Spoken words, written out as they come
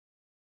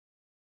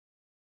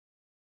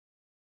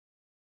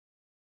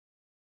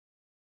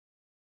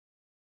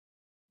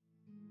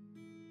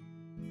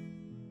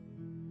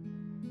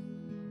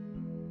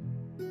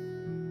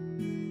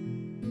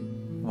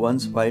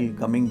once while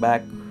coming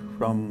back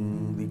from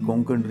the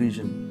Konkan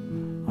region,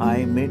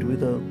 I met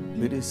with a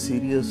very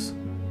serious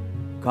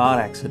car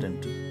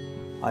accident.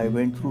 I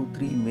went through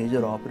 3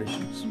 major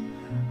operations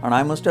and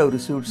I must have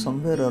received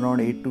somewhere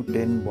around 8 to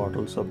 10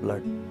 bottles of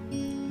blood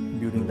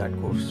during that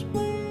course.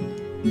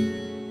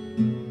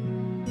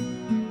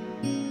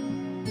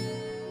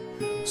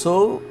 So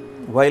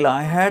while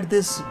I had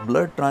this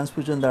blood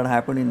transfusion that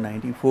happened in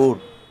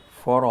 '94,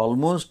 for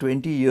almost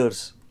 20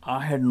 years, I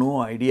had no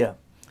idea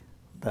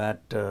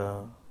that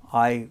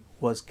I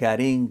was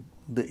carrying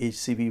the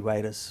HCV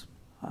virus.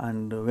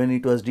 And when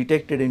it was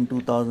detected in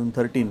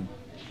 2013,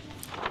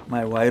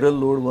 my viral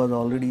load was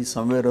already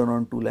somewhere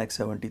around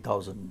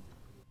 2,70,000.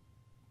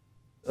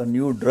 A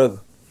new drug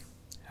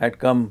had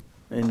come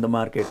in the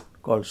market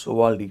called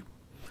Sovaldi,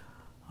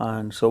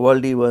 and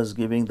Sovaldi was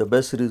giving the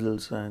best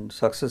results and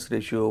success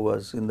ratio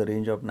was in the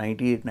range of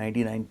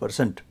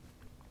 98-99%.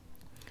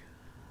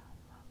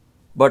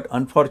 But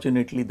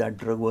unfortunately that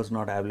drug was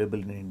not available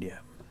in India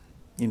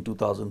in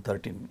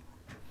 2013.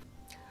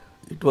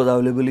 It was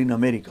available in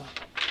America,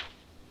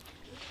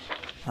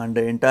 and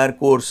the entire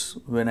course,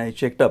 when I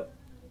checked up,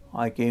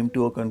 I came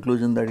to a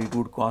conclusion that it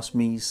would cost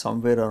me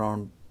somewhere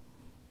around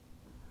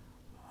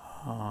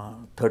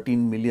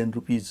 13 million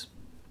rupees.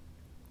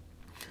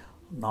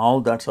 Now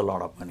that's a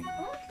lot of money.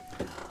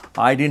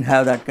 I didn't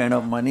have that kind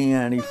of money,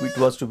 and if it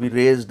was to be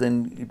raised, then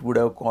it would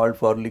have called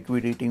for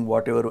liquidating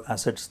whatever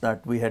assets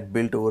that we had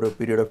built over a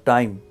period of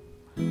time.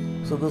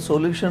 So the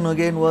solution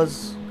again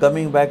was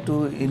coming back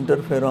to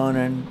interferon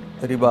and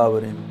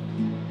ribavirin.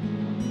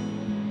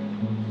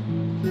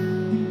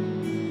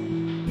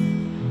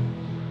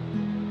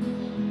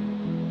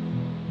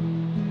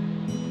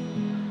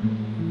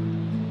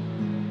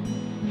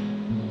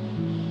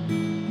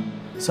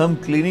 Some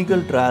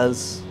clinical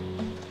trials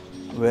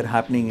were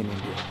happening in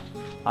India.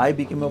 I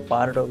became a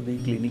part of the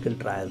clinical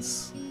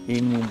trials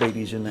in Mumbai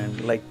region,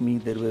 and like me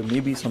there were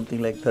maybe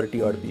something like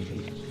 30 odd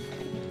people.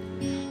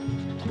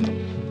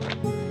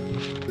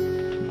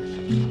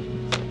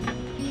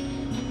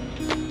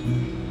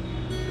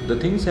 The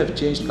things have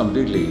changed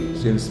completely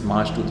since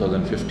March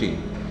 2015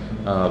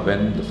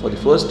 when for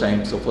the first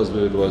time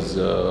Sofosbuvir was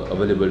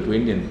available to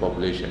Indian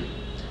population,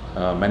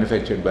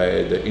 manufactured by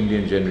the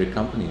Indian generic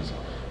companies.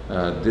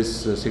 This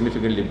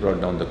significantly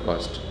brought down the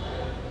cost.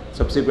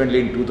 Subsequently,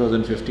 in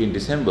 2015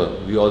 December,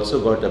 we also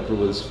got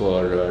approvals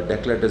for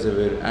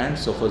Decladazavir and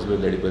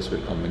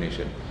Sofosbuvir-Ledipasvir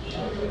combination.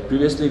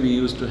 Previously, we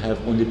used to have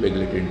only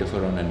pegylated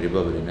interferon and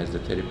ribavirin as the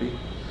therapy.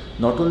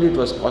 Not only it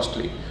was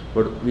costly,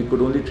 but we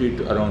could only treat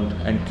around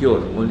and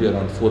cure only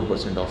around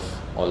 4% of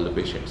all the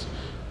patients.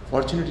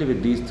 Fortunately,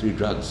 with these 3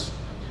 drugs,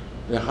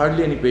 there are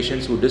hardly any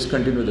patients who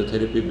discontinue the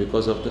therapy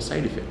because of the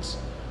side effects.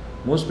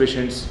 Most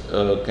patients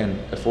can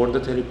afford the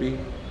therapy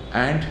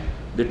and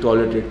they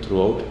tolerate it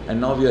throughout, and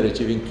now we are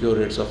achieving cure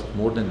rates of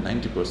more than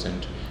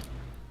 90%.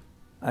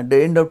 At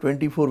the end of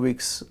 24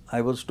 weeks, I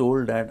was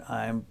told that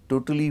I am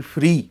totally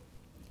free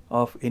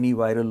of any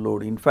viral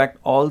load. In fact,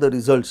 all the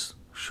results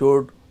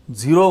showed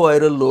 0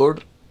 viral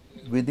load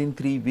within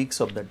 3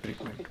 weeks of that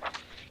treatment.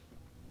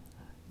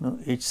 Now,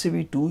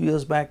 HCV 2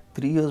 years back,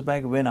 3 years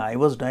back, when I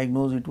was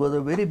diagnosed, it was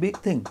a very big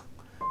thing.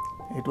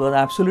 It was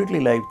absolutely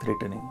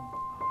life-threatening.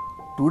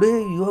 Today,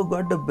 you have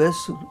got the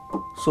best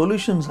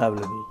solutions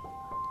available.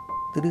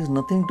 There is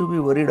nothing to be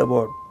worried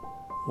about.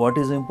 What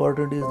is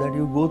important is that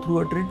you go through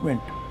a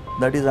treatment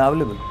that is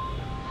available.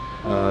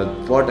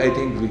 What I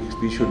think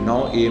we should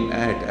now aim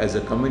at as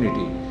a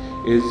community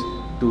is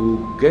to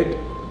get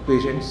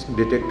patients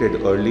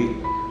detected early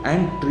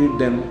and treat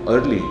them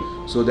early,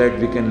 so that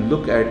we can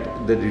look at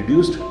the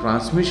reduced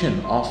transmission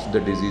of the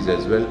disease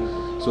as well,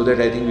 so that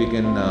I think we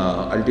can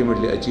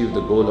ultimately achieve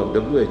the goal of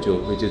WHO,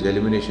 which is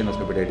elimination of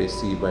hepatitis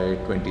C by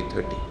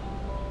 2030.